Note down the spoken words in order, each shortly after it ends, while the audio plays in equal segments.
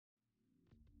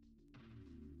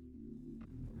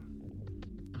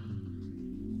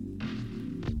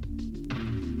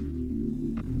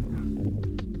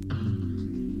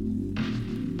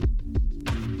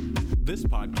This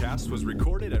podcast was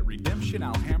recorded at Redemption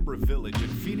Alhambra Village in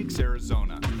Phoenix,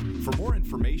 Arizona. For more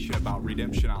information about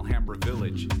Redemption Alhambra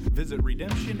Village, visit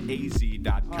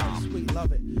redemptionaz.com. All right, sweet,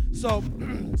 love it. So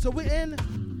we're in.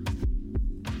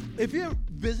 If you're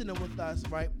visiting with us,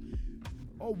 right?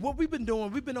 What we've been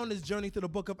doing, we've been on this journey through the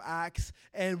book of Acts,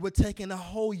 and we're taking a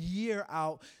whole year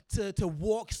out to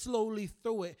walk slowly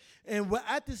through it. And we're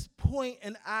at this point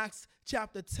in Acts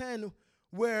chapter 10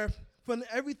 where from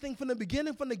everything from the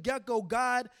beginning, from the get-go,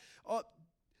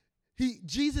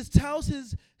 Jesus tells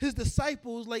his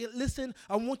disciples, like, listen,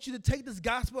 I want you to take this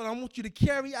gospel and I want you to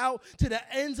carry out to the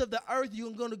ends of the earth.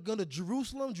 You're going to go to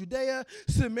Jerusalem, Judea,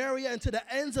 Samaria, and to the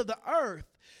ends of the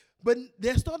earth. But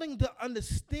they're starting to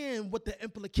understand what the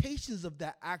implications of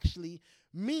that actually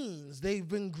means. They've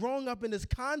been growing up in this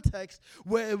context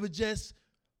where it was just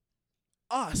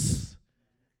us,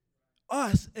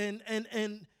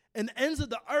 and ends of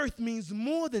the earth means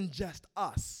more than just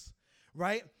us,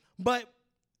 right? But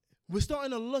we're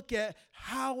starting to look at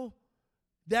how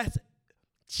that's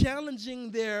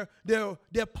challenging their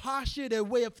posture, their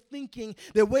way of thinking,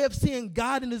 their way of seeing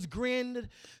God in his grand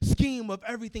scheme of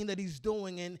everything that he's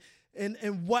doing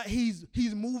and what he's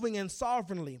moving in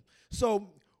sovereignly.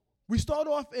 So we start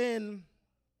off in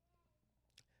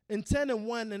 10 and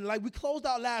 1, and like we closed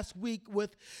out last week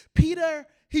with Peter.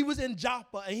 He was in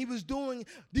Joppa, and he was doing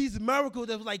these miracles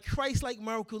that was like Christ-like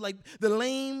miracles, like the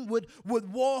lame would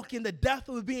walk, and the deaf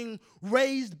was being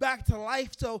raised back to life.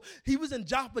 So he was in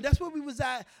Joppa. That's where we was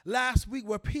at last week,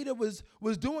 where Peter was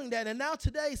doing that. And now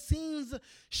today, scenes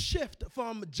shift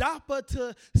from Joppa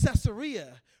to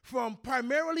Caesarea, from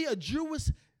primarily a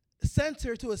Jewish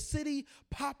center to a city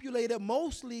populated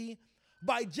mostly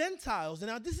by Gentiles.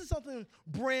 And now this is something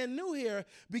brand new here,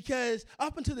 because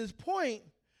up until this point,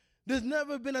 there's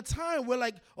never been a time where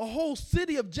like a whole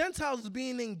city of Gentiles is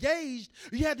being engaged.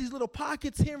 You have these little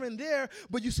pockets here and there,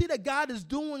 but you see that God is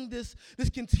doing this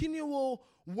continual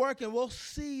work, and we'll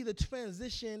see the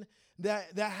transition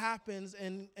that happens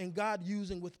and God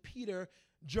using with Peter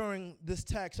during this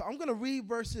text. So I'm going to read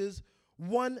verses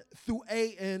 1 through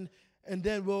 8, and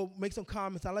then we'll make some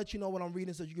comments. I'll let you know what I'm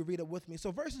reading so you can read it with me.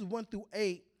 So verses 1 through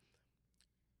 8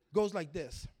 goes like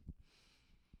this.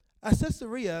 At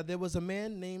Caesarea, there was a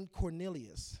man named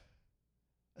Cornelius,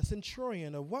 a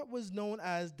centurion of what was known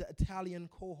as the Italian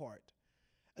cohort,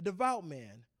 a devout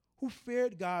man who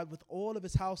feared God with all of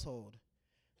his household,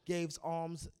 gave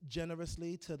alms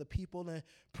generously to the people, and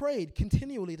prayed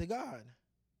continually to God.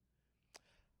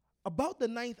 About the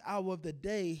 9th hour of the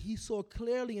day, he saw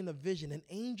clearly in a vision an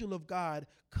angel of God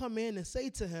come in and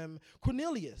say to him,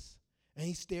 Cornelius. And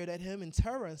he stared at him in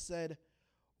terror and said,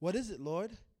 What is it,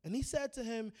 Lord? And he said to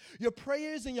him, Your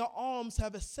prayers and your alms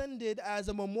have ascended as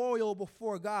a memorial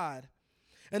before God.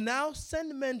 And now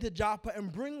send men to Joppa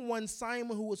and bring one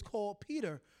Simon who was called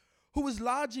Peter, who is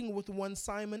lodging with one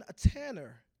Simon, a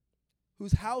tanner,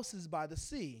 whose house is by the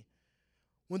sea.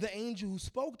 When the angel who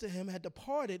spoke to him had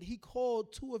departed, he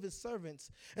called 2 of his servants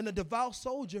and a devout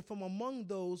soldier from among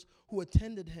those who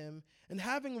attended him. And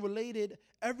having related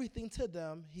everything to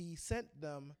them, he sent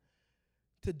them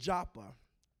to Joppa.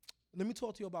 Let me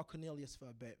talk to you about Cornelius for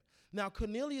a bit. Now,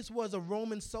 Cornelius was a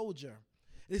Roman soldier.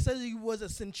 It says he was a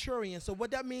centurion. So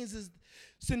what that means is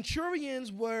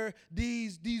centurions were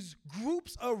these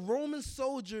groups of Roman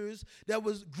soldiers that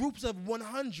was groups of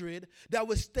 100 that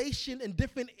was stationed in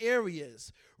different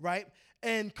areas, right?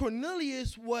 And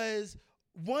Cornelius was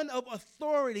one of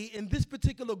authority in this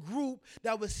particular group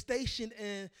that was stationed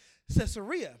in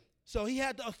Caesarea. So he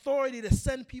had the authority to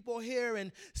send people here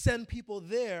and send people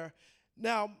there.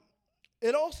 Now,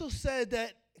 it also said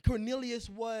that Cornelius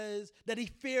that he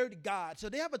feared God. So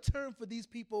they have a term for these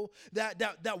people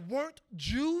that weren't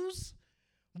Jews,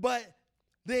 but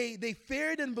they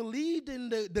feared and believed in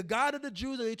the God of the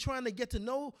Jews, and they're trying to get to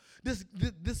know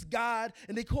this God,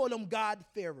 and they call them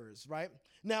God-fearers, right?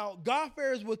 Now,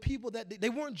 God-fearers were people that they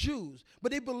weren't Jews,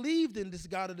 but they believed in this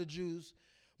God of the Jews.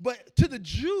 But to the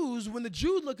Jews, when the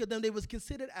Jews look at them, they was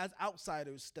considered as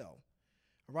outsiders still,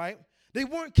 right? They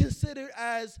weren't considered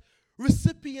as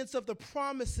recipients of the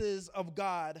promises of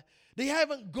God. They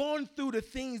haven't gone through the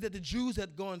things that the Jews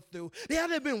had gone through. They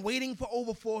haven't been waiting for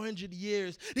over 400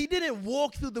 years. They didn't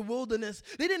walk through the wilderness.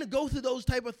 They didn't go through those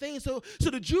type of things. So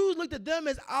the Jews looked at them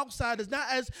as outsiders, not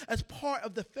as part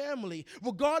of the family.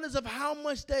 Regardless of how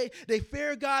much they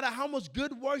feared God or how much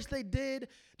good works they did,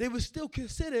 they were still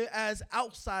considered as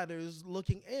outsiders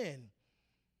looking in.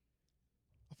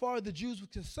 As far as the Jews were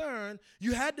concerned,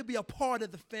 you had to be a part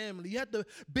of the family. You had to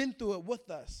been through it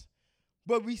with us.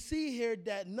 But we see here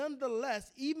that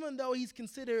nonetheless, even though he's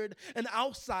considered an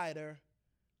outsider,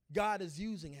 God is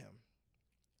using him.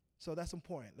 So that's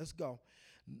important. Let's go.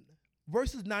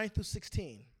 Verses 9 through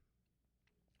 16.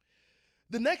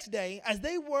 The next day, as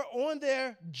they were on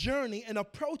their journey and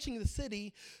approaching the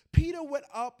city, Peter went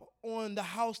up on the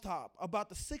housetop about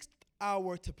the 6th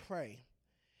hour to pray.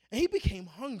 And he became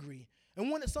hungry and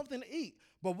wanted something to eat.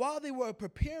 But while they were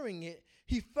preparing it,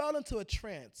 he fell into a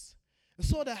trance and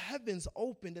saw the heavens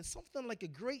opened and something like a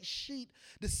great sheet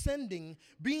descending,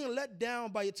 being let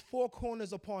down by its four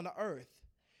corners upon the earth.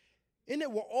 In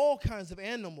it were all kinds of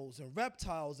animals and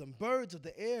reptiles and birds of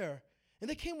the air. And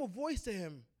there came a voice to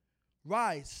him,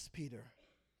 "Rise, Peter,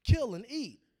 kill and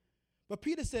eat." But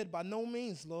Peter said, "By no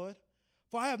means, Lord,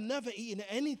 for I have never eaten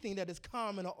anything that is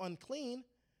common or unclean."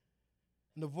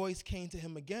 And the voice came to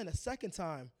him again a second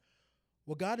time,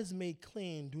 "What God has made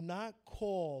clean, do not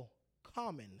call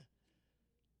common."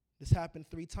 This happened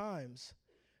 3 times,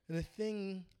 and the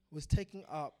thing was taken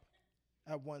up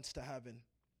at once to heaven.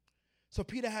 So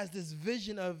Peter has this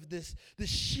vision of this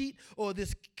sheet or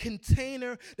this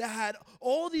container that had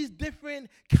all these different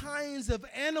kinds of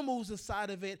animals inside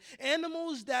of it.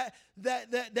 Animals that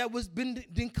was been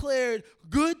declared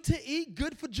good to eat,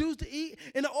 good for Jews to eat.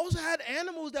 And it also had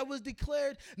animals that was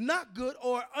declared not good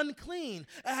or unclean.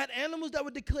 It had animals that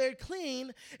were declared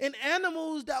clean and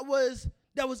animals that was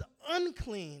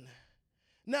unclean.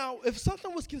 Now, if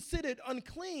something was considered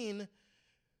unclean,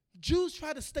 Jews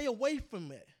tried to stay away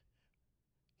from it.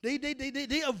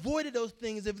 They avoided those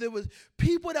things. If there was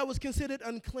people that was considered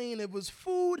unclean, it was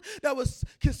food that was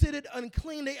considered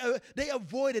unclean, they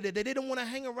avoided it. They didn't want to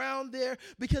hang around there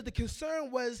because the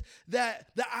concern was that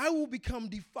the eye will become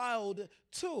defiled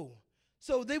too.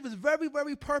 So they was very,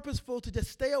 very purposeful to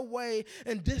just stay away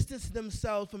and distance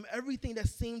themselves from everything that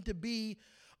seemed to be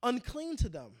unclean to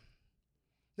them.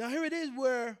 Now here it is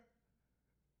where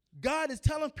God is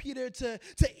telling Peter to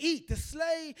eat, to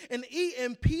slay and eat.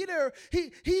 And Peter,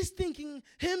 he's thinking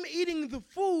him eating the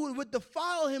food would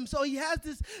defile him. So he has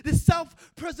this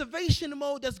self-preservation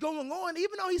mode that's going on.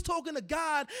 Even though he's talking to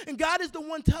God and God is the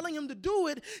one telling him to do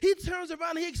it, he turns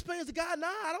around and he explains to God, "Nah,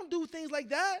 I don't do things like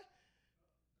that.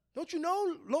 Don't you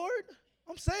know, Lord?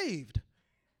 I'm saved."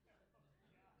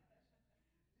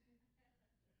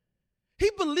 He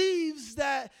believes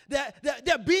that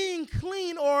being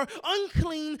clean or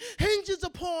unclean hinges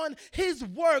upon his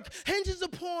work, hinges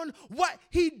upon what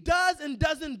he does and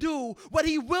doesn't do, what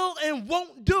he will and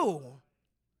won't do.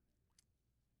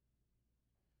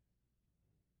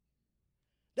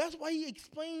 That's why he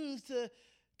explains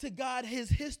to God his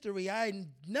history. "I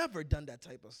never done that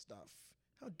type of stuff.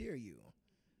 How dare you?"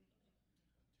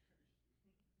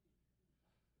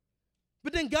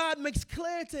 But then God makes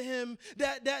clear to him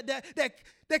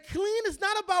that clean is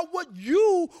not about what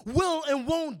you will and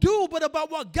won't do, but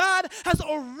about what God has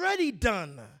already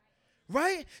done,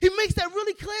 right? He makes that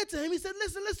really clear to him. He said,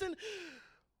 listen,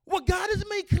 what God has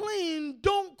made clean,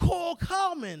 don't call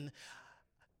common.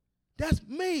 That's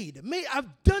made.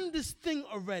 I've done this thing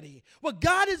already. What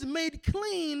God has made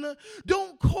clean,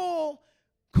 don't call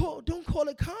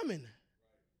it common.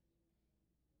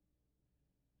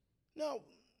 Now,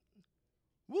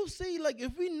 we'll see, like,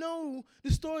 if we know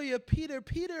the story of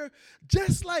Peter,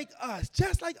 just like us,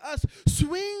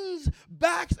 swings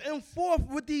back and forth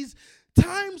with these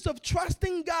times of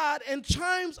trusting God and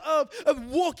times of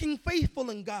walking faithful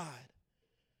in God.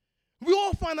 We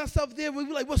all find ourselves there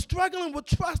where we're struggling with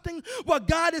trusting what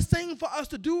God is saying for us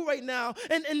to do right now.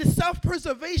 And in the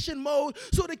self-preservation mode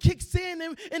sort of kicks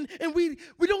in and we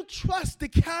don't trust the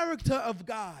character of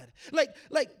God. Like,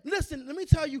 listen, let me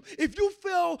tell you, if you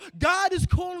feel God is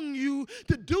calling you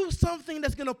to do something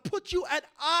that's going to put you at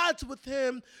odds with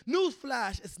him,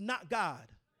 newsflash, it's not God.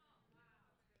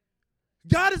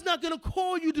 God is not going to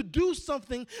call you to do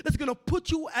something that's going to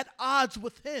put you at odds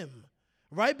with him.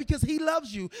 Right? Because he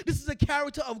loves you. This is a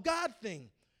character of God thing.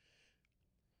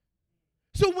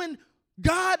 So when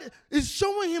God is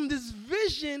showing him this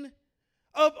vision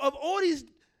of all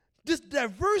this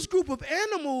diverse group of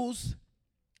animals,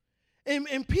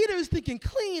 and Peter is thinking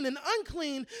clean and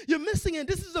unclean, you're missing it.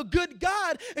 This is a good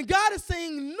God. And God is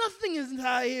saying nothing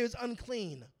inside here is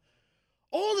unclean.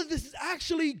 All of this is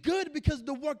actually good because of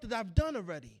the work that I've done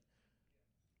already.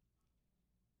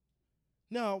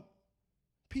 Now,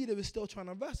 Peter is still trying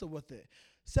to wrestle with it.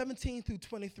 17 through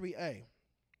 23a.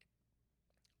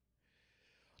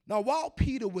 Now, while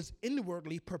Peter was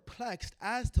inwardly perplexed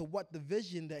as to what the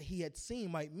vision that he had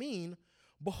seen might mean,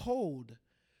 behold,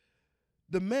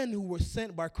 the men who were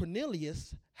sent by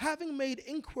Cornelius, having made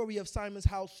inquiry of Simon's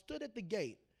house, stood at the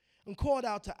gate and called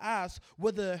out to ask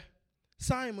whether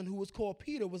Simon, who was called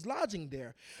Peter, was lodging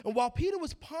there. And while Peter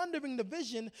was pondering the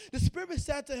vision, the Spirit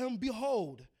said to him,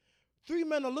 "Behold, 3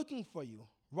 men are looking for you.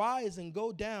 rise and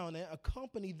go down and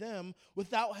accompany them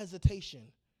without hesitation,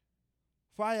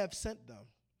 for I have sent them.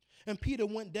 And Peter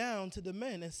went down to the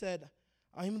men and said,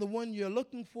 I am the one you're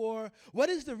looking for. What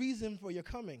is the reason for your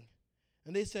coming?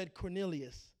 And they said,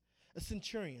 Cornelius, a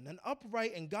centurion, an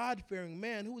upright and God-fearing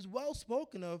man who was well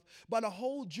spoken of by the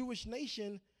whole Jewish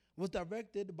nation, was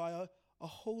directed by a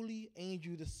holy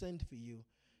angel to send for you,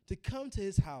 to come to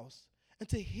his house and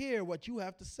to hear what you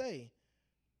have to say.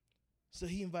 So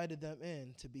he invited them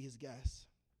in to be his guests.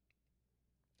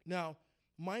 Now,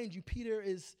 mind you, Peter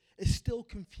is still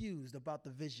confused about the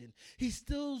vision. He's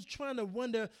still trying to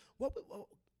wonder, Lord,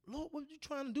 what were you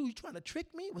trying to do? You trying to trick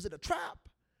me? Was it a trap?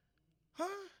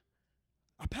 Huh?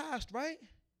 I passed, right?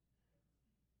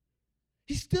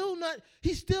 He's still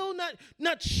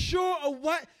not sure of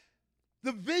what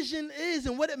the vision is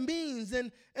and what it means.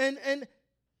 And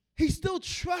he still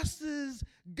trusts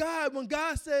God when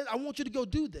God says, I want you to go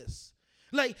do this.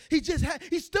 Like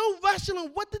he's still wrestling,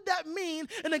 what did that mean?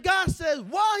 And then God says,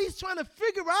 while he's trying to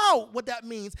figure out what that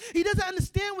means, he doesn't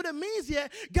understand what it means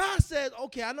yet. God says,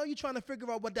 okay, I know you're trying to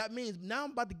figure out what that means. Now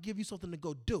I'm about to give you something to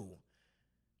go do.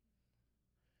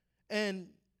 And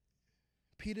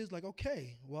Peter's like,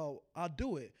 okay, well, I'll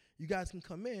do it. You guys can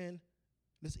come in.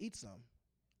 Let's eat some.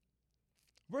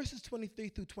 Verses 23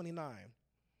 through 29.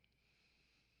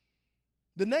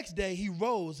 The next day he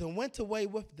rose and went away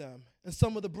with them, and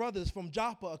some of the brothers from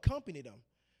Joppa accompanied him.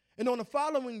 And on the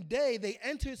following day they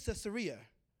entered Caesarea.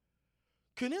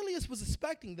 Cornelius was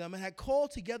expecting them and had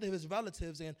called together his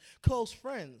relatives and close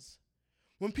friends.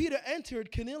 When Peter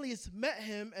entered, Cornelius met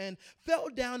him and fell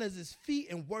down at his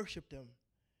feet and worshiped him.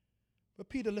 But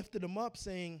Peter lifted him up,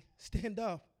 saying, stand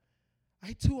up.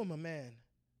 I too am a man.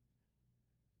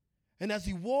 And as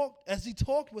he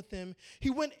talked with him,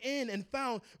 he went in and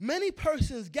found many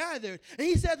persons gathered. And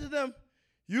he said to them,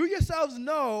 you yourselves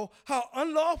know how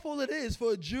unlawful it is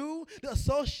for a Jew to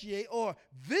associate or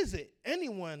visit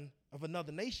anyone of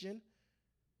another nation.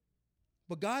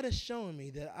 But God has shown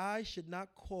me that I should not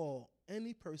call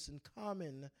any person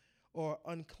common or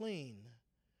unclean.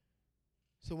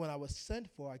 So when I was sent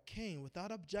for, I came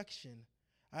without objection.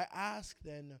 I asked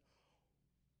then,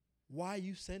 why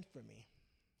you sent for me?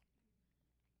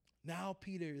 Now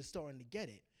Peter is starting to get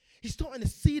it. He's starting to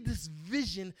see this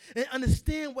vision and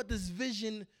understand what this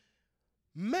vision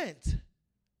meant.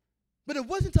 But it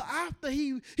wasn't until after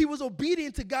he was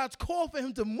obedient to God's call for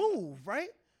him to move, right?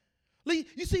 Like,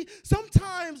 you see,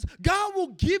 sometimes God will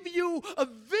give you a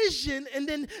vision, and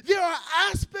then there are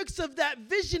aspects of that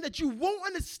vision that you won't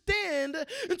understand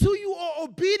until you are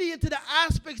obedient to the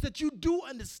aspects that you do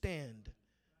understand.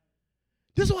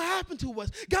 This will happen to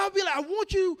us. God will be like, I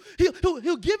want you,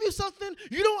 he'll give you something.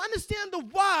 You don't understand the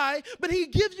why, but he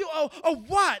gives you a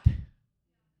what.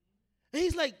 And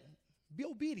he's like, be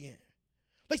obedient.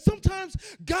 Like sometimes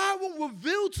God won't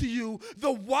reveal to you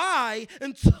the why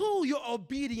until you're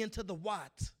obedient to the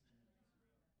what.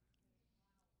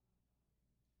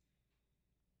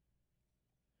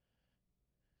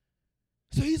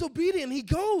 So he's obedient. He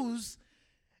goes,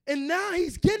 and now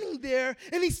he's getting there,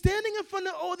 and he's standing in front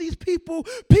of all these people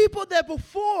that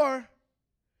before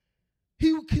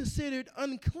he considered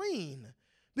unclean.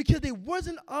 Because they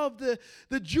wasn't of the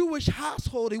Jewish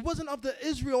household. They wasn't of the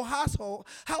Israel household.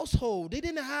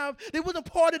 They wasn't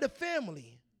part of the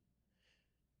family.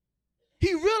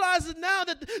 He realizes now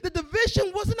that the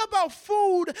division wasn't about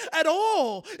food at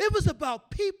all. It was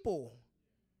about people.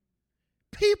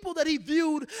 People that he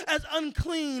viewed as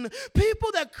unclean.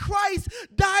 People that Christ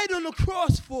died on the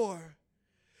cross for.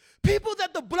 People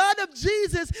that the blood of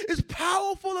Jesus is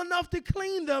powerful enough to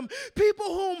clean them. People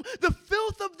whom the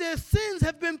filth of their sins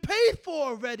have been paid for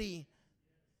already.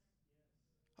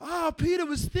 Peter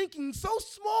was thinking so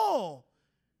small.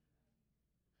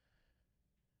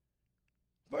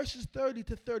 Verses 30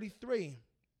 to 33.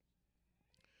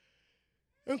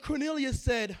 And Cornelius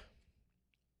said,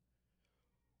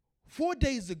 4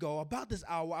 days ago, about this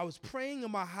hour, I was praying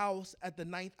in my house at the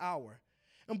 9th hour.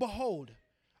 And behold,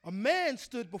 a man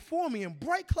stood before me in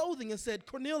bright clothing and said,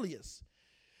 Cornelius,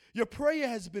 your prayer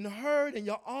has been heard and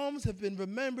your alms have been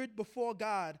remembered before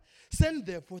God. Send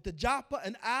therefore to Joppa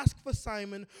and ask for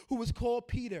Simon, who is called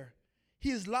Peter.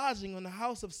 He is lodging in the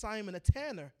house of Simon, a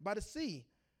tanner, by the sea.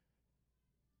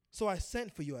 So I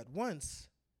sent for you at once,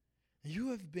 and you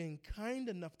have been kind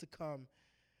enough to come.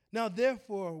 Now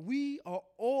therefore we are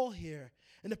all here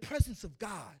in the presence of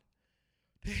God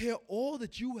to hear all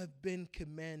that you have been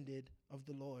commanded of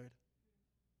the Lord.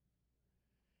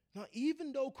 Now,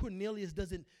 even though Cornelius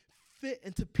doesn't fit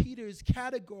into Peter's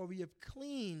category of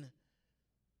clean,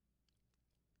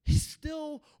 he's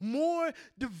still more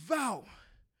devout,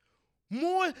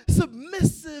 more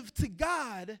submissive to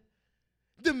God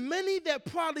than many that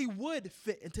probably would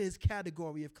fit into his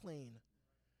category of clean.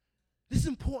 This is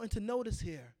important to notice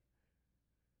here.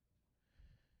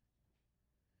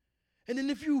 And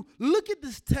then if you look at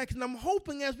this text, and I'm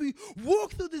hoping as we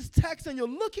walk through this text and you're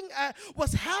looking at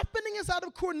what's happening inside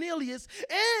of Cornelius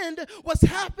and what's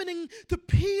happening to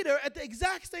Peter at the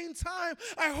exact same time,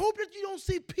 I hope that you don't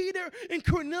see Peter and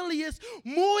Cornelius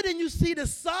more than you see the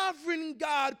sovereign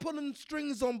God pulling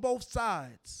strings on both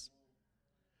sides.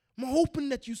 I'm hoping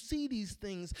that you see these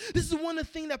things. This is one of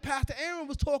the things that Pastor Aaron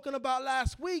was talking about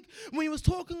last week when he was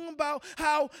talking about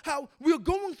how we're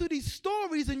going through these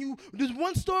stories, and there's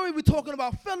one story we're talking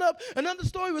about Philip, another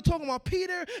story we're talking about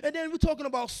Peter, and then we're talking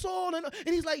about Saul, and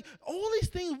he's like, all these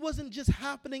things wasn't just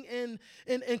happening in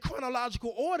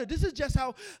chronological order. This is just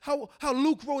how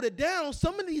Luke wrote it down.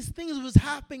 Some of these things was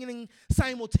happening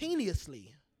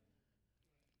simultaneously.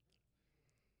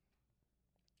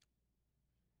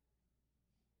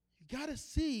 Gotta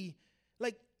see,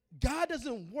 like, God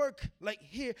doesn't work like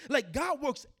here. Like, God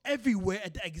works everywhere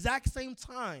at the exact same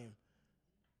time.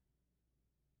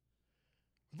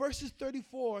 Verses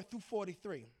 34 through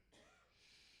 43.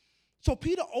 So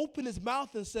Peter opened his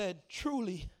mouth and said,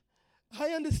 "Truly, I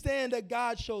understand that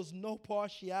God shows no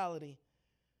partiality.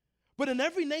 But in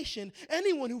every nation,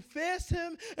 anyone who fears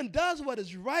him and does what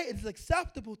is right is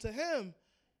acceptable to him.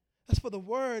 As for the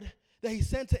word that he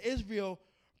sent to Israel,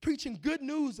 preaching good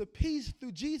news of peace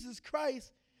through Jesus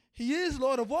Christ, he is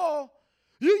Lord of all.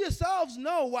 You yourselves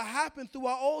know what happened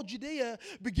throughout all Judea,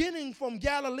 beginning from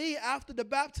Galilee after the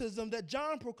baptism that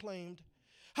John proclaimed,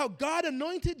 how God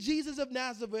anointed Jesus of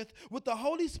Nazareth with the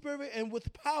Holy Spirit and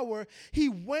with power. He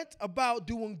went about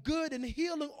doing good and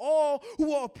healing all who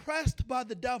were oppressed by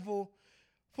the devil,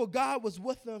 for God was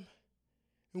with him.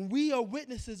 And we are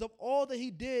witnesses of all that he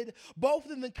did,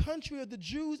 both in the country of the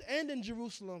Jews and in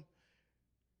Jerusalem.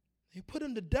 He put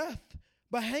him to death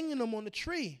by hanging him on a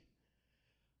tree.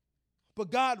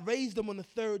 But God raised him on the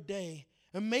third day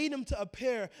and made him to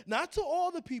appear, not to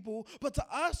all the people, but to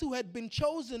us who had been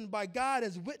chosen by God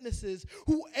as witnesses,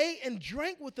 who ate and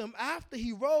drank with him after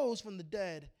he rose from the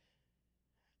dead.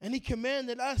 And he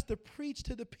commanded us to preach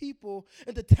to the people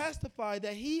and to testify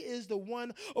that he is the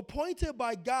one appointed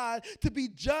by God to be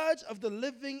judge of the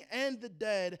living and the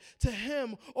dead. To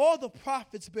him, all the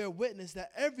prophets bear witness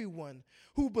that everyone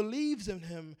who believes in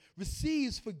him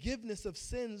receives forgiveness of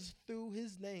sins through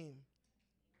his name."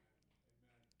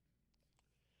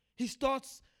 He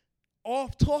starts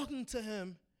off talking to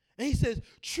him, and he says,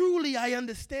 "Truly I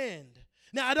understand."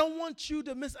 Now, I don't want you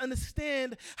to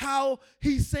misunderstand how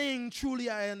he's saying, "Truly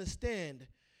I understand."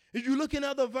 If you look in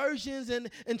other versions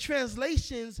and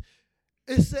translations,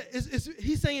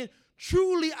 he's saying,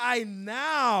 "Truly I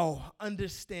now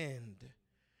understand."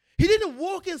 He didn't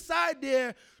walk inside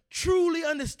there truly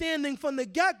understanding from the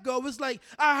get-go. It's like,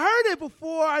 I heard it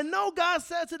before. I know God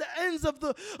said to the ends of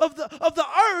the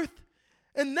earth.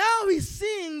 And now he's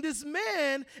seeing this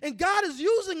man, and God is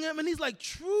using him, and he's like,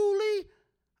 "Truly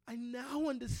I now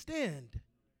understand."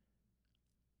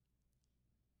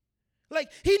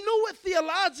 Like, he knew it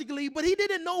theologically, but he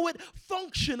didn't know it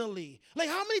functionally. Like,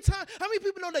 how many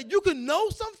people know that you can know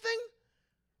something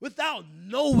without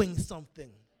knowing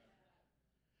something?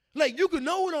 Like, you can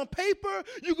know it on paper,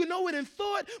 you can know it in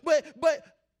thought, but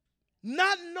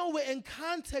not know it in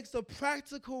context of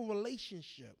practical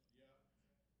relationship.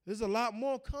 There's a lot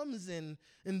more comes in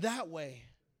that way.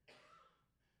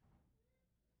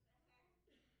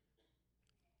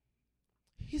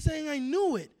 He's saying, "I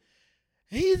knew it."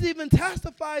 He's even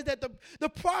testified that the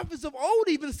prophets of old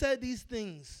even said these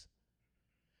things.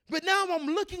 But now I'm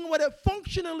looking at what it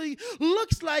functionally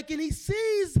looks like, and he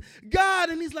sees God,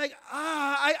 and he's like,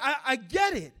 I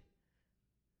get it.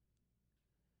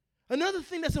 Another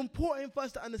thing that's important for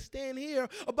us to understand here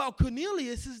about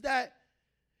Cornelius is that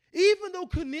even though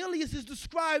Cornelius is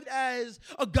described as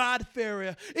a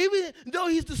God-fearer, even though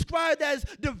he's described as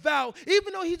devout,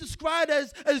 even though he's described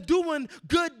as doing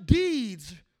good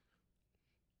deeds,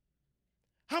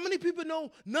 how many people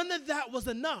know none of that was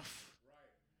enough?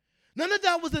 None of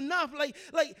that was enough. Like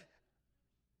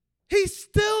he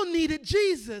still needed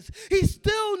Jesus. He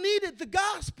still needed the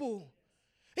gospel.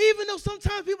 Even though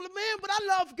sometimes people are, "Man, but I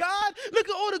love God. Look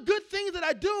at all the good things that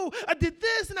I do. I did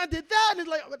this and I did that." And it's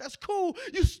like, "Oh, that's cool."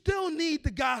 You still need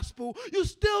the gospel. You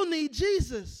still need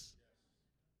Jesus.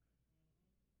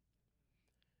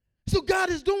 So God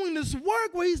is doing this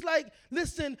work where he's like,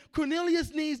 "Listen, Cornelius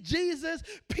needs Jesus.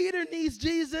 Peter needs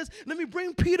Jesus. Let me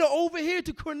bring Peter over here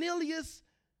to Cornelius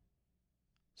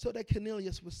so that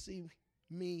Cornelius will see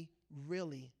me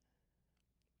really."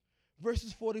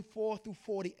 Verses 44 through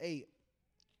 48.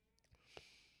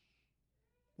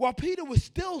 While Peter was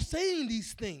still saying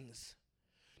these things,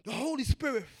 the Holy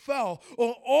Spirit fell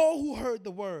on all who heard the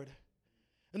word.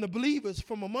 And the believers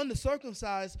from among the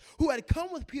circumcised who had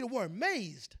come with Peter were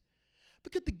amazed,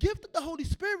 because the gift of the Holy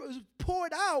Spirit was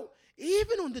poured out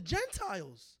even on the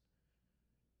Gentiles.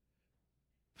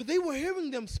 For they were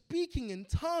hearing them speaking in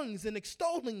tongues and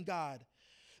extolling God.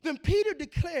 Then Peter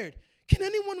declared, "Can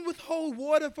anyone withhold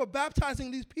water for baptizing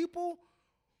these people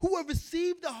who have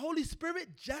received the Holy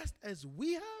Spirit just as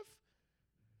we have?"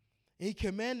 And he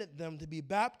commanded them to be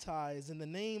baptized in the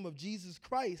name of Jesus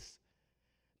Christ.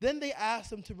 Then they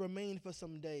asked him to remain for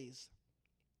some days.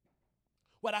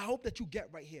 What I hope that you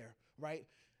get right here, right,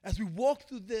 as we walk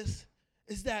through this,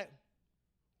 is that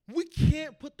we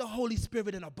can't put the Holy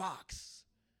Spirit in a box.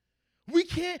 We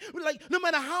can't, no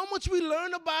matter how much we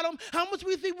learn about him, how much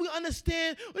we think we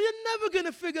understand, we're never going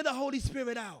to figure the Holy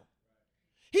Spirit out.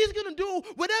 He's going to do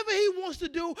whatever he wants to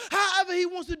do, however he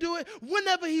wants to do it,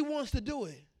 whenever he wants to do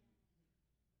it.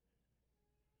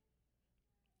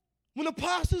 When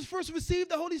apostles first received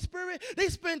the Holy Spirit, they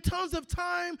spent tons of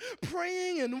time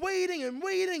praying and waiting and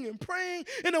waiting and praying,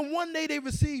 and then one day they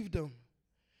received them.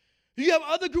 You have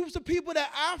other groups of people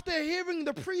that after hearing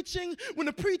the preaching, when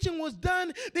the preaching was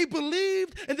done, they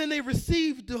believed and then they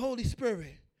received the Holy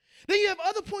Spirit. Then you have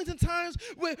other points in times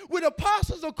where the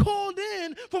apostles are called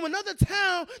in from another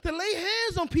town to lay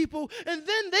hands on people, and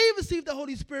then they receive the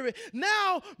Holy Spirit.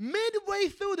 Now, midway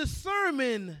through the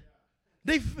sermon,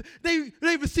 they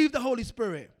received the Holy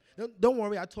Spirit. Don't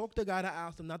worry, I talked to God. I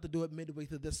asked him not to do it midway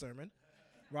through this sermon,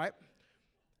 right?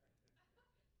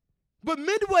 But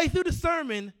midway through the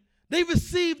sermon, they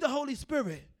received the Holy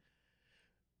Spirit.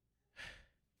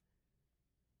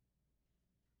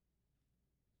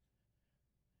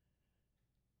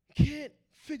 Can't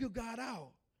figure God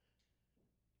out.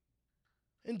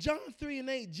 In John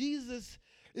 3:8, Jesus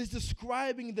is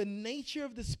describing the nature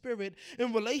of the Spirit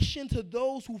in relation to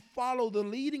those who follow the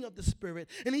leading of the Spirit.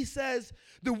 And he says,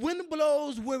 the wind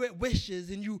blows where it wishes,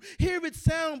 and you hear its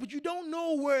sound, but you don't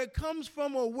know where it comes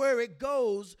from or where it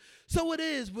goes. So it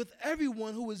is with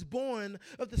everyone who is born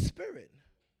of the Spirit.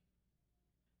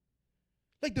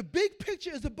 Like, the big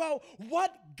picture is about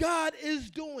what God is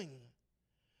doing,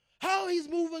 how he's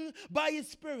moving by his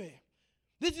Spirit.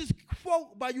 This is a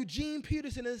quote by Eugene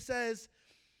Peterson, and it says,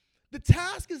 "The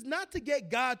task is not to get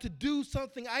God to do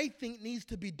something I think needs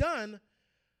to be done,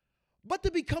 but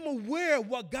to become aware of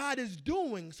what God is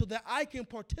doing so that I can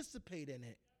participate in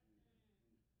it."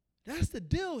 That's the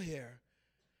deal here.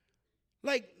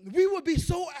 Like, we would be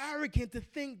so arrogant to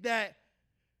think that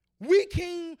we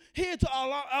came here to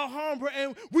Alhambra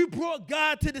and we brought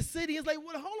God to the city. It's like,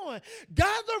 well, hold on.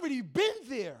 God's already been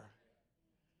there.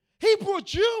 He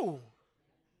brought you.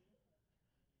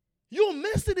 You'll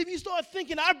miss it if you start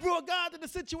thinking, I brought God to the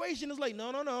situation. It's like,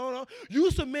 no.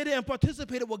 You submitted and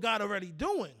participated what God already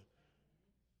doing.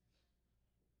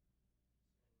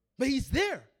 But he's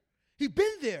there. He's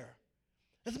been there.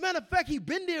 As a matter of fact, he's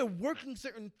been there working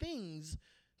certain things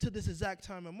to this exact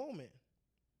time and moment.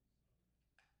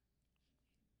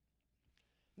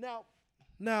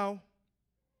 Now,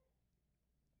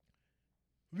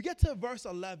 we get to verse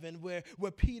 11 where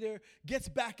Peter gets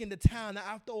back into town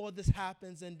after all this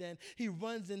happens, and then he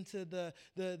runs into the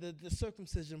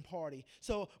circumcision party.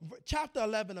 So chapter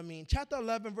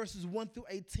 11 verses 1 through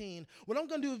 18. What I'm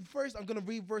going to do first, I'm going to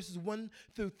read verses 1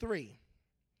 through 3.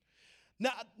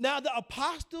 Now the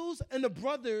apostles and the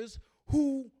brothers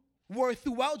who were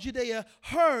throughout Judea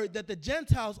heard that the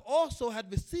Gentiles also had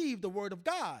received the word of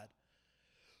God.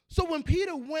 So when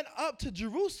Peter went up to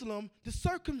Jerusalem, the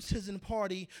circumcision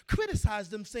party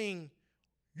criticized him, saying,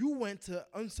 "You went to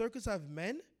uncircumcised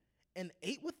men and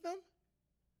ate with them?"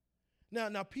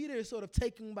 Now Peter is sort of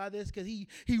taken by this because he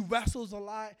wrestles a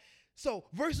lot. So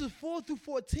verses 4 through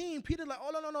 14, Peter's like,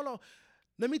 "Oh, no.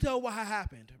 Let me tell you what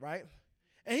happened," right?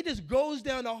 And he just goes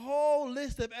down the whole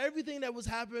list of everything that was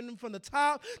happening from the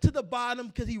top to the bottom,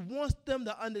 because he wants them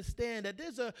to understand that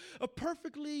there's a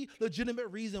perfectly legitimate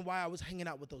reason why I was hanging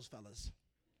out with those fellas.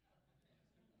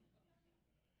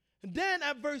 And then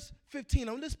at verse 15,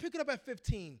 let's pick it up at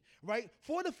 15, right?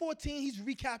 4 to 14, he's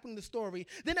recapping the story.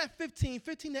 Then at 15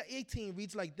 to 18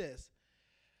 reads like this.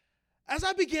 "As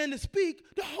I began to speak,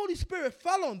 the Holy Spirit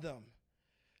fell on them,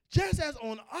 just as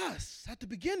on us at the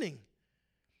beginning.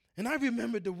 And I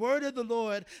remembered the word of the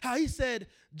Lord, how he said,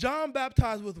 'John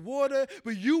baptized with water,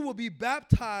 but you will be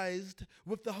baptized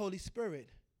with the Holy Spirit.'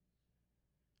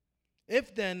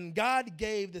 If then God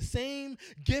gave the same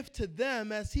gift to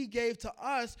them as he gave to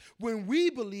us when we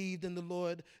believed in the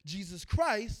Lord Jesus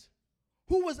Christ,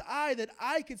 who was I that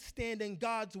I could stand in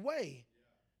God's way?"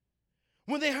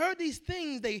 When they heard these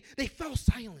things, they fell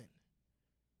silent.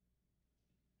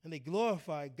 And they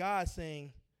glorified God,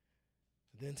 saying,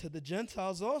 then to the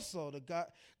Gentiles also,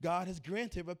 God has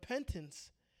granted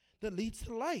repentance that leads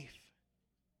to life.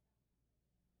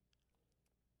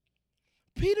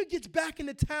 Peter gets back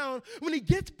into town. When he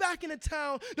gets back into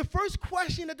town, the first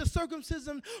question that the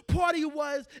circumcision party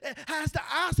has to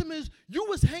ask him is, you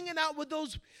was hanging out with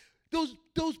those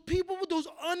people, those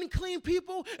unclean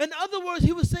people? In other words,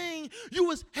 he was saying, you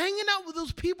was hanging out with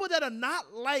those people that are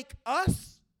not like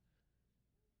us?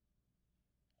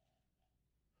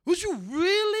 Was you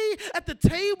really at the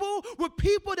table with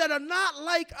people that are not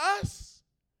like us?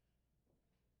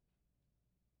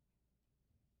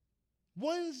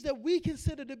 Ones that we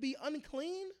consider to be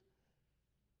unclean?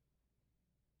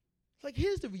 Like,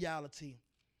 here's the reality.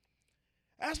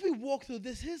 As we walk through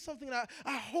this, here's something that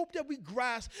I hope that we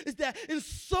grasp, is that in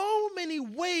so many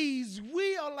ways,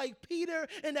 we are like Peter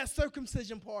and that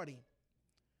circumcision party.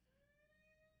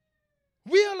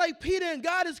 We are like Peter, and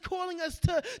God is calling us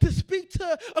to speak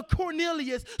to a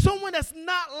Cornelius, someone that's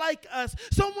not like us,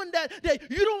 someone that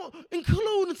you don't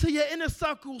include into your inner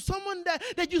circle, someone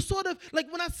that you sort of,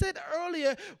 like when I said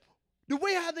earlier, the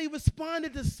way how they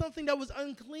responded to something that was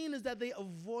unclean is that they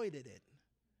avoided it.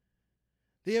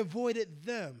 They avoided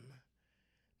them.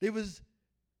 They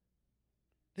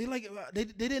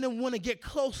didn't want to get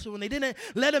closer, and they didn't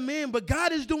let him in. But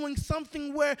God is doing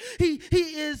something where he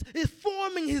is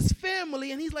forming his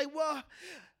family, and he's like, well,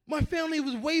 my family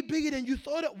was way bigger than you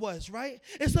thought it was, right?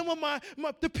 And some of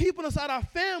the people inside our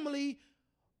family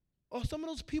are some of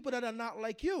those people that are not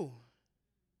like you.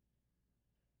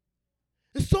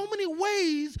 In so many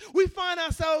ways, we find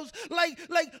ourselves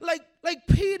like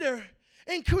Peter,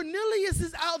 and Cornelius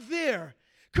is out there.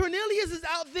 Cornelius is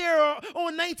out there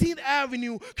on 19th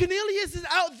Avenue. Cornelius is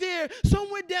out there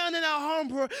somewhere down in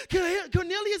Alhambra.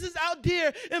 Cornelius is out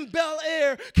there in Bel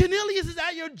Air. Cornelius is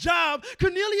at your job.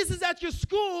 Cornelius is at your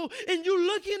school, and you're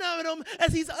looking at him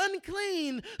as he's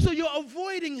unclean, so you're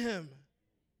avoiding him.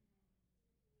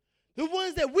 The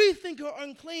ones that we think are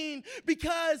unclean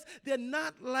because they're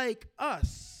not like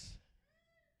us.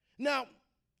 Now,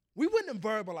 we wouldn't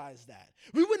verbalize that.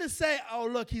 We wouldn't say, oh,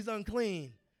 look, he's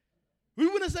unclean. We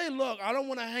wouldn't say, look, I don't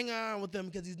want to hang around with him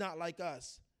because he's not like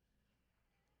us.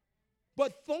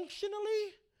 But functionally,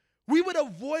 we would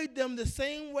avoid them the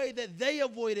same way that they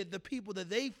avoided the people that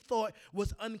they thought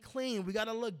was unclean. We got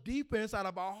to look deeper inside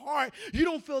of our heart. You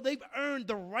don't feel they've earned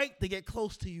the right to get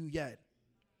close to you yet.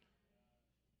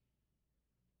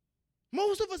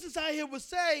 Most of us inside here would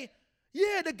say,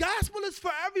 yeah, the gospel is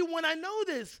for everyone. I know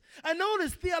this.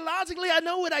 Theologically. I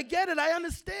know it. I get it. I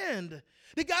understand.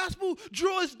 The gospel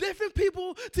draws different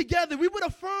people together. We would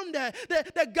affirm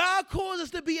that God calls us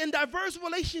to be in diverse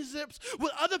relationships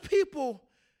with other people.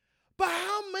 But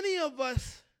how many of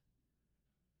us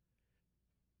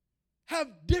have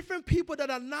different people that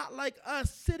are not like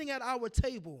us sitting at our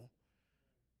table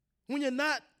when you're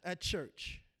not at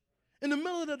church? In the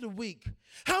middle of the week,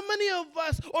 how many of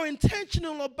us are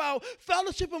intentional about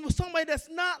fellowshipping with somebody that's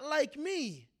not like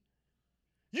me?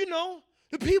 You know,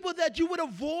 the people that you would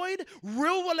avoid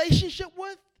real relationship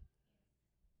with.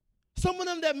 Some of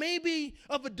them that may be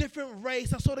of a different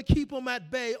race, I sort of keep them at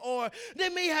bay. Or they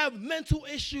may have mental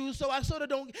issues, so I sort of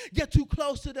don't get too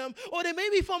close to them. Or they may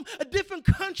be from a different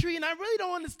country, and I really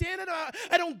don't understand it. Or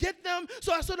I don't get them,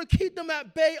 so I sort of keep them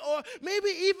at bay. Or maybe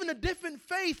even a different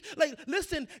faith. Like,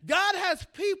 listen, God has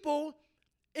people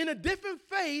in a different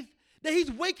faith that he's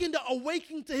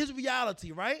awakening to his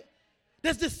reality, right?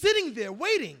 That's just sitting there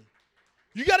waiting.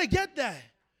 You got to get that.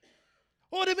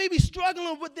 Or they may be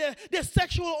struggling with their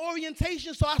sexual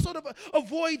orientation, so I sort of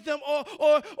avoid them.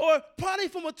 Or probably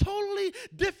from a totally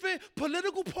different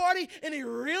political party, and they're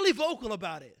really vocal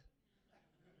about it.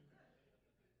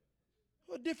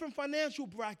 Or a different financial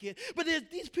bracket. But there's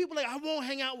these people like, I won't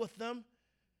hang out with them.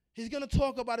 He's going to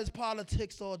talk about his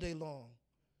politics all day long.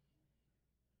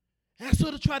 And I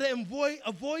sort of try to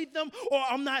avoid them, or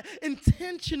I'm not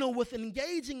intentional with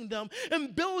engaging them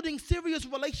and building serious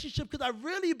relationship, because I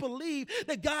really believe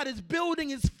that God is building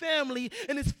his family,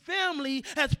 and his family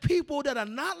has people that are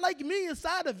not like me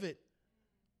inside of it.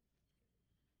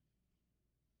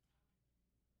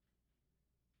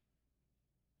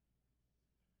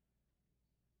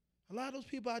 A lot of those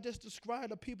people I just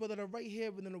described are people that are right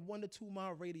here within a 1 to 2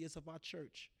 mile radius of our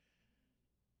church.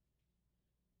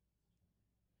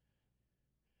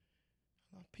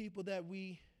 People that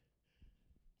we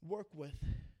work with,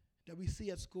 that we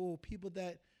see at school, people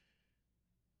that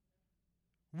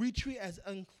we treat as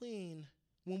unclean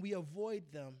when we avoid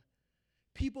them,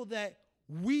 people that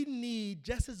we need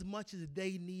just as much as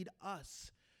they need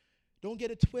us. Don't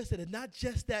get it twisted. It's not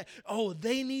just that, oh,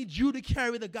 they need you to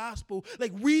carry the gospel.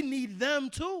 Like, we need them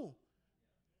too.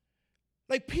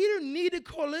 Like, Peter needed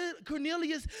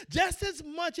Cornelius just as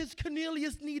much as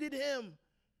Cornelius needed him.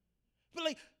 But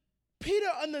like, Peter's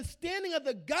understanding of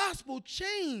the gospel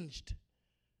changed.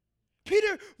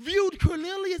 Peter viewed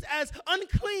Cornelius as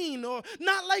unclean or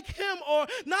not like him or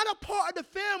not a part of the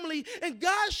family. And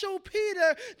God showed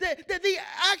Peter that they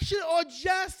actually are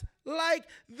just like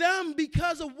them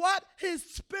because of what? His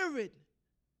spirit.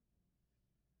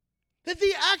 That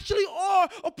they actually are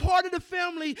a part of the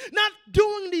family, not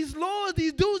doing these laws,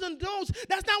 these do's and don'ts.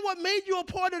 That's not what made you a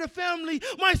part of the family.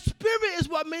 My spirit is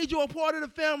what made you a part of the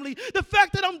family. The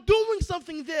fact that I'm doing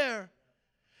something there,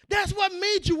 that's what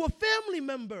made you a family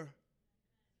member.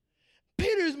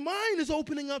 Peter's mind is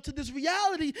opening up to this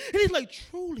reality, and he's like,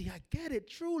 truly, I get it.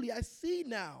 Truly, I see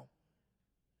now.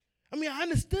 I mean, I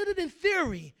understood it in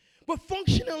theory, but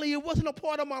functionally, it wasn't a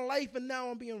part of my life, and now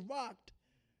I'm being rocked.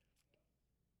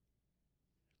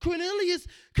 Cornelius,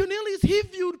 he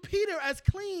viewed Peter as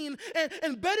clean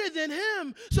and better than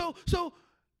him. So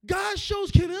God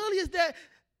shows Cornelius that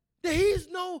he's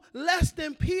no less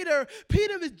than Peter.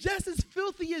 Peter is just as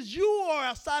filthy as you are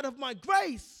outside of my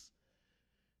grace.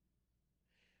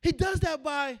 He does that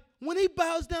by, when he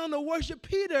bows down to worship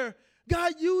Peter,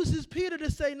 God uses Peter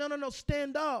to say, no,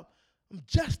 stand up. I'm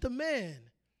just a man.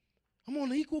 I'm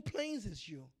on equal planes as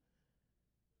you.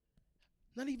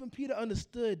 Not even Peter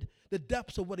understood the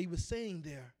depths of what he was saying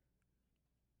there.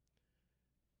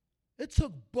 It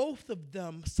took both of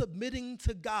them submitting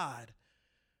to God,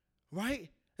 right?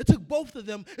 It took both of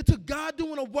them. It took God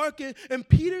doing a work in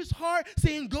Peter's heart,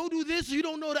 saying, go do this. You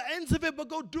don't know the ends of it, but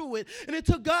go do it. And it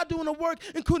took God doing a work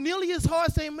in Cornelius'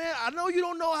 heart, saying, man, I know you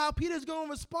don't know how Peter's going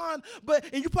to respond,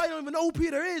 and you probably don't even know who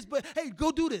Peter is, but hey,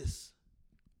 go do this.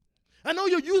 I know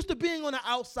you're used to being on the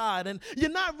outside, and you're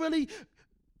not really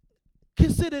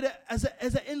considered as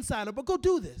an insider, but go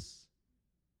do this.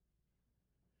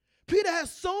 Peter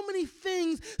has so many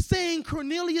things saying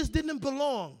Cornelius didn't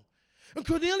belong. And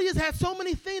Cornelius had so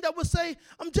many things that would say,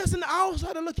 I'm just an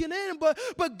outsider looking in,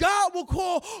 but God will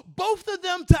call both of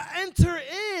them to enter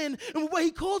in. And what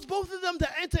he calls both of them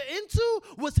to enter into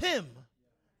was him.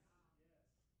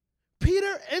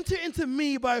 Peter, enter into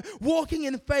me by walking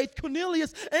in faith.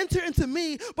 Cornelius, enter into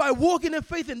me by walking in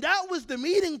faith. And that was the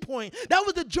meeting point. That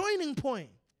was the joining point.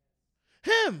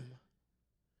 Him.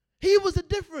 He was the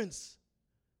difference.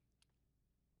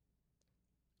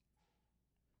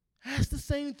 That's the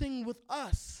same thing with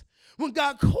us. When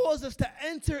God calls us to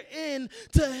enter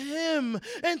into him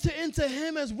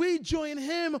as we join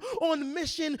him on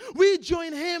mission, we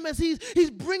join him as he's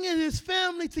bringing his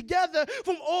family together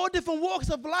from all different walks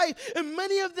of life, and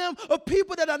many of them are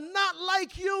people that are not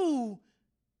like you.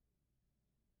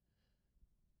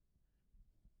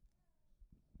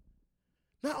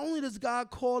 Not only does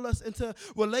God call us into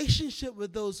relationship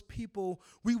with those people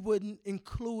we wouldn't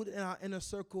include in our inner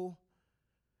circle,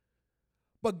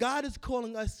 but God is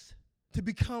calling us to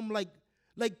become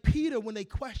like Peter when they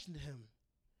questioned him.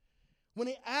 When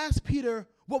they asked Peter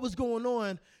what was going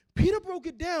on, Peter broke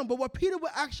it down. But what Peter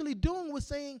was actually doing was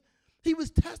saying he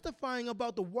was testifying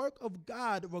about the work of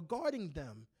God regarding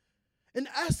them. In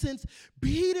essence,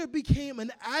 Peter became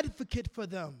an advocate for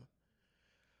them.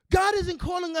 God isn't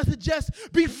calling us to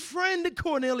just befriend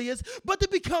Cornelius, but to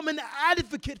become an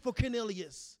advocate for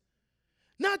Cornelius.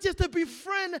 Not just to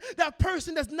befriend that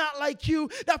person that's not like you,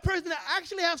 that person that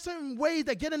actually have certain ways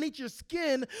that get underneath your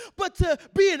skin, but to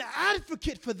be an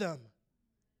advocate for them.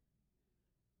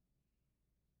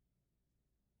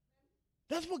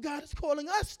 That's what God is calling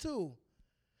us to.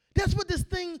 That's what this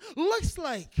thing looks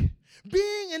like,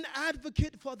 being an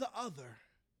advocate for the other.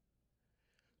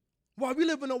 While we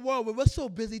live in a world where we're so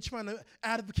busy trying to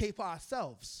advocate for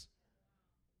ourselves.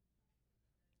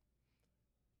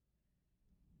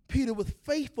 Peter was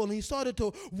faithful, and he started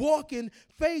to walk in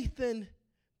faith and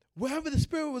wherever the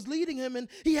Spirit was leading him, and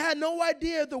he had no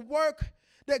idea the work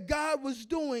that God was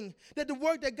doing, that the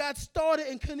work that God started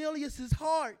in Cornelius'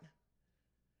 heart.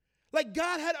 Like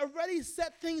God had already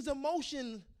set things in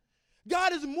motion.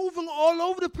 God is moving all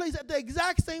over the place at the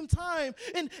exact same time,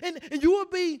 and you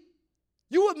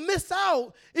would miss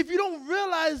out if you don't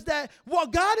realize that while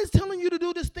God is telling you to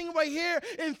do this thing right here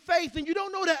in faith, and you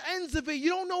don't know the ends of it, you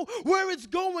don't know where it's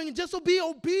going, just to be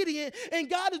obedient, and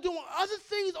God is doing other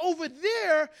things over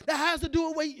there that has to do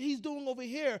with what he's doing over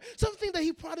here. Something that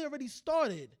he probably already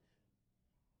started.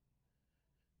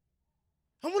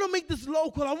 I want to make this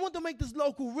local. I want to make this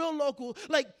local, real local.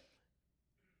 Like,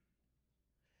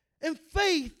 in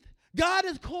faith, God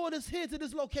has called us here to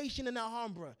this location in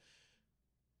Alhambra.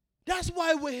 That's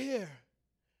why we're here.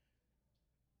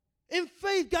 In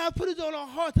faith, God put it on our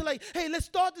heart to like, hey, let's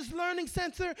start this learning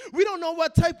center. We don't know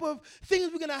what type of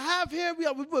things we're going to have here.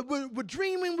 We're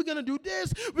dreaming. We're going to do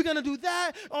this. We're going to do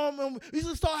that. We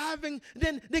just start having,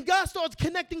 then God starts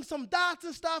connecting some dots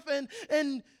and stuff.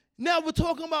 And now we're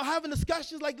talking about having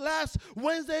discussions like last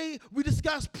Wednesday. We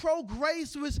discussed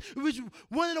pro-grace, which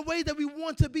one of the ways that we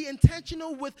want to be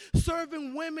intentional with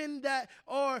serving women that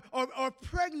are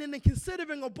pregnant and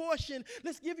considering abortion.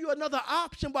 Let's give you another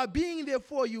option by being there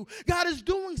for you. God is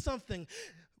doing something.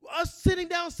 Us sitting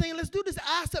down saying, let's do this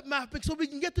asset mapping so we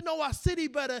can get to know our city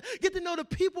better, get to know the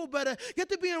people better, get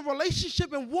to be in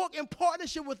relationship and walk in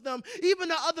partnership with them, even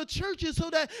the other churches, so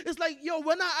that it's like, yo,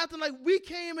 we're not acting like we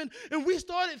came and we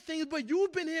started things, but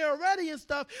you've been here already and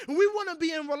stuff, and we want to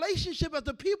be in relationship as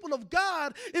the people of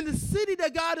God in the city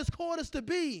that God has called us to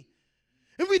be.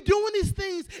 And we're doing these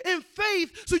things in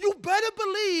faith, so you better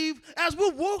believe as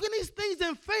we're walking these things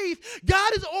in faith,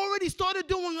 God has already started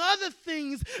doing other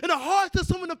things in the hearts of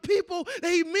some of the people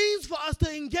that he means for us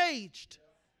to engage.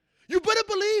 You better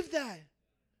believe that.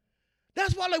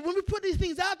 That's why, like, when we put these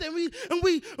things out there and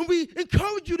we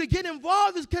encourage you to get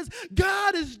involved, is because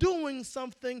God is doing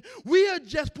something. We are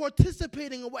just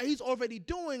participating in what he's already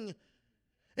doing.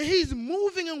 And he's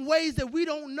moving in ways that we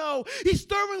don't know. He's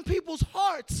stirring people's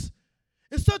hearts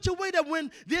in such a way that when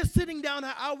they're sitting down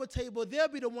at our table, they'll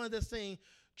be the ones that's saying,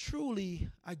 truly,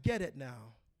 I get it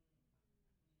now.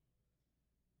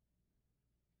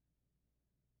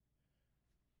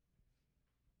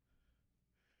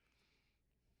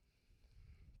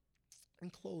 In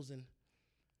closing,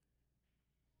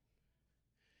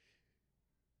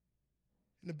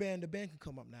 and the band can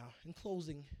come up now. In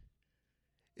closing,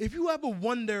 if you ever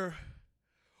wonder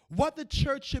what the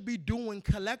church should be doing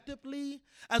collectively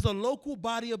as a local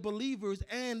body of believers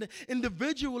and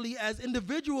individually as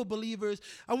individual believers,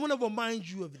 I want to remind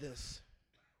you of this.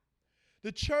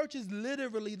 The church is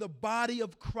literally the body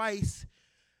of Christ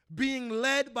being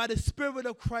led by the Spirit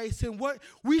of Christ, and what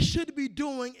we should be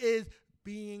doing is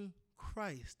being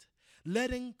Christ.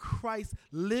 Letting Christ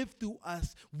live through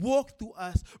us, walk through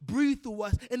us, breathe through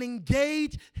us, and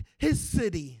engage his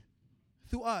city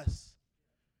through us.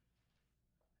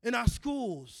 In our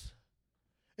schools,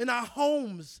 in our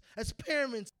homes, as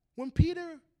parents. When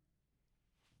Peter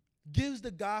gives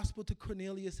the gospel to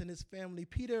Cornelius and his family,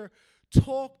 Peter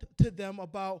talked to them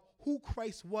about who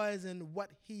Christ was and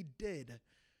what he did.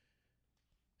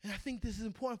 And I think this is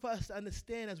important for us to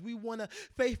understand as we want to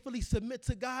faithfully submit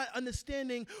to God,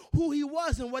 understanding who he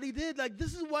was and what he did. Like,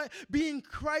 this is what being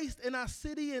Christ in our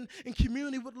city and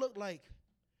community would look like.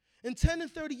 In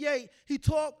 10:38, he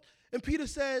talked, and Peter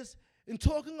says, in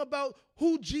talking about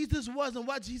who Jesus was and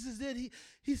what Jesus did,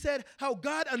 he said how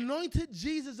God anointed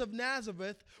Jesus of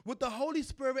Nazareth with the Holy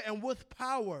Spirit and with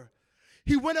power.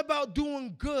 He went about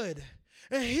doing good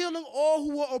and healing all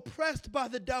who were oppressed by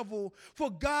the devil,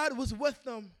 for God was with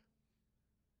them.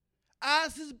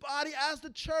 As his body, as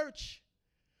the church,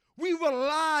 we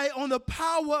rely on the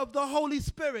power of the Holy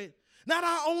Spirit, not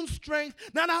our own strength,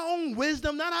 not our own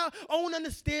wisdom, not our own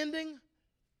understanding.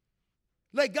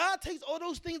 Like, God takes all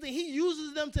those things and he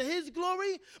uses them to his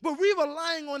glory, but we're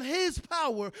relying on his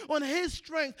power, on his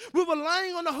strength. We're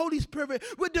relying on the Holy Spirit.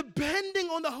 We're depending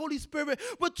on the Holy Spirit.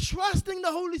 We're trusting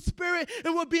the Holy Spirit,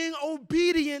 and we're being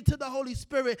obedient to the Holy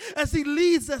Spirit as he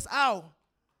leads us out.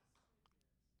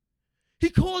 He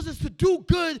calls us to do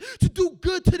good to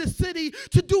the city,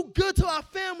 to do good to our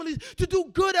families, to do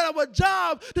good at our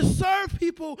job, to serve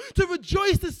people, to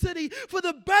rejoice the city, for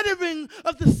the bettering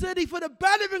of the city, for the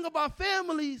bettering of our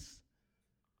families.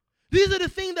 These are the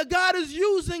things that God is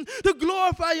using to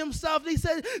glorify himself. He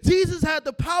said Jesus had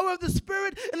the power of the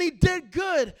Spirit and he did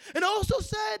good. And also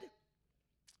said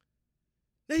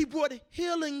that he brought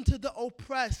healing to the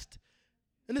oppressed.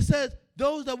 And it says,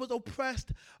 those that was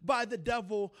oppressed by the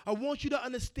devil. I want you to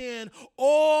understand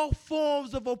all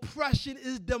forms of oppression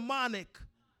is demonic.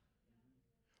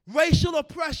 Racial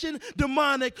oppression,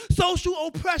 demonic. Social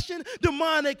oppression,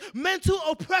 demonic. Mental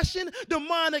oppression,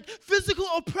 demonic. Physical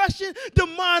oppression,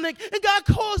 demonic. And God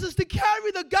calls us to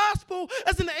carry the gospel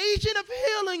as an agent of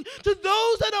healing to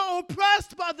those that are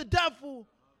oppressed by the devil.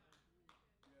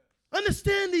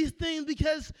 Understand these things,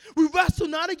 because we wrestle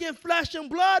not against flesh and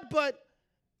blood, but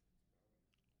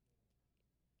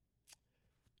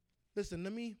listen,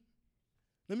 let me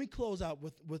close out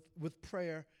with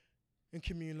prayer and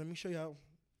communion. Let me show you how.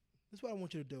 This is what I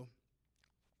want you to do.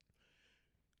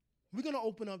 We're going to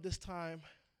open up this time,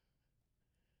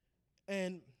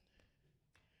 and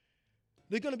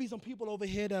There are going to be some people over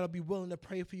here that'll be willing to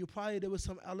pray for you. Probably there was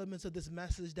some elements of this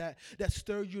message that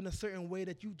stirred you in a certain way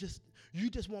that you just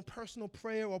want personal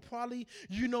prayer, or probably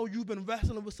you've been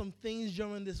wrestling with some things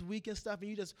during this week and stuff, and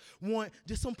you just want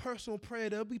just some personal prayer.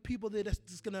 There'll be people there that's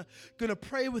just gonna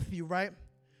pray with you, right?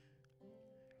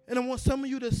 And I want some of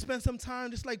you to spend some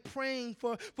time just like praying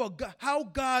for God, how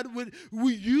God would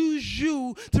use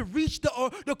you to reach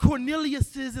the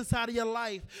Corneliuses inside of your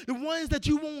life, the ones that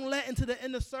you won't let into the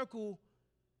inner circle,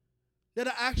 that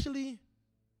are actually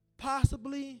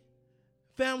possibly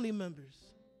family members.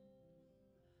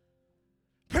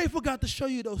 Pray for God to show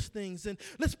you those things. And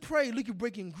let's pray. We can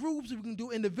break in groups. We can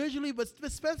do individually. But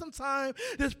spend some time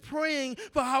just praying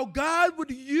for how God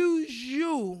would use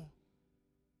you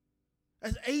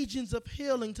as agents of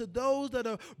healing to those that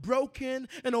are broken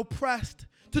and oppressed,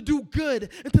 to do good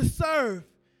and to serve.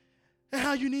 And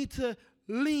how you need to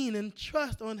lean and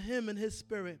trust on Him and His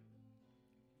Spirit.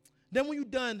 Then when you're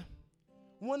done,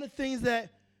 one of the things that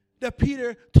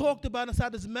Peter talked about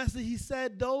inside this message, he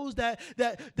said those that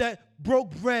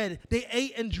broke bread, they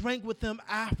ate and drank with them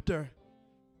after.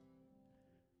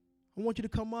 I want you to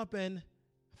come up and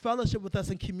fellowship with us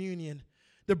in communion.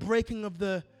 The breaking of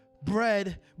the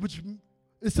bread, which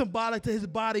is symbolic to His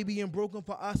body being broken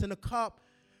for us, and the cup,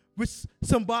 which is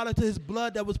symbolic to His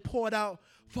blood that was poured out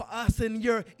for us. And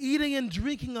your eating and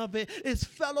drinking of it is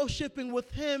fellowshipping with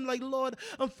Him. Like, Lord,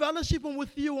 I'm fellowshipping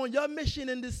with you on your mission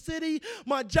in this city,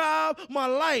 my job, my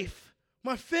life,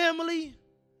 my family.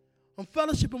 I'm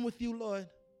fellowshipping with you, Lord.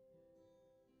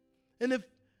 And if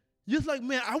you're like,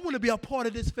 man, I want to be a part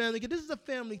of this family, because this is a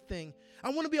family thing. I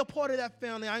want to be a part of that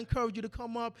family. I encourage you to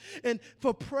come up and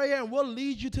for prayer, and we'll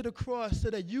lead you to the cross so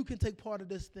that you can take part of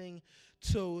this thing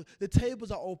too. The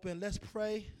tables are open. Let's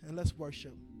pray and let's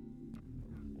worship.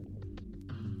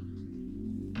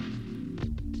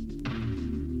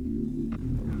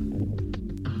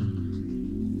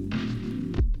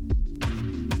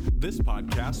 This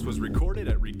podcast was recorded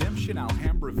at Redemption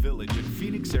Alhambra Village in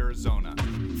Phoenix, Arizona.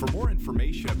 For more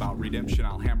information about Redemption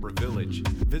Alhambra Village,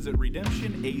 visit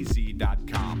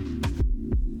redemptionaz.com.